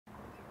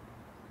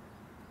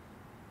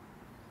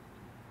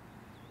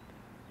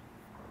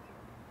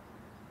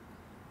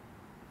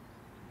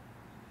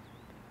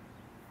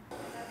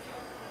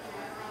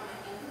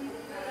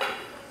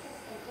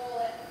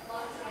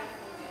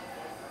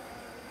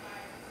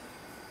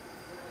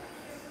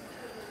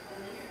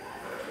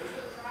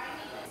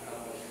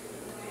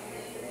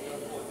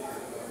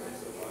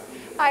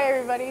Hi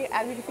everybody,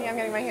 as you can see I'm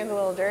getting my hands a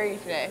little dirty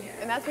today,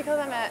 and that's because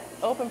I'm at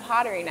Open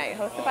Pottery Night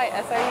hosted by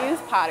SRU's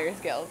Potters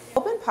Guild.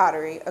 Open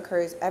Pottery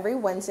occurs every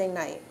Wednesday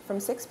night from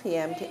 6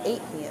 p.m. to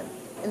 8 p.m.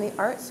 in the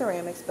Art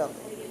Ceramics building.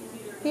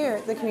 Here,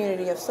 the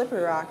community of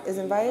Slippery Rock is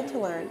invited to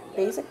learn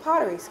basic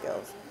pottery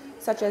skills,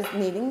 such as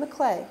kneading the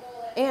clay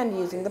and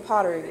using the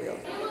pottery wheel.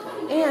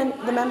 And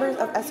the members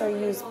of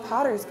SRU's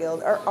Potters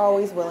Guild are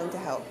always willing to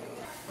help.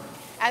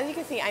 As you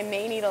can see, I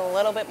may need a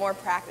little bit more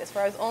practice,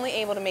 for I was only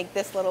able to make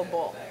this little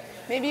bowl.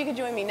 Maybe you could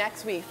join me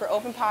next week for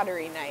Open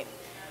Pottery Night.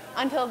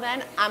 Until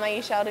then, I'm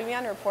Aisha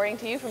Aldubayan reporting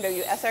to you from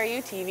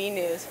WSRU-TV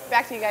News.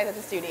 Back to you guys at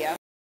the studio.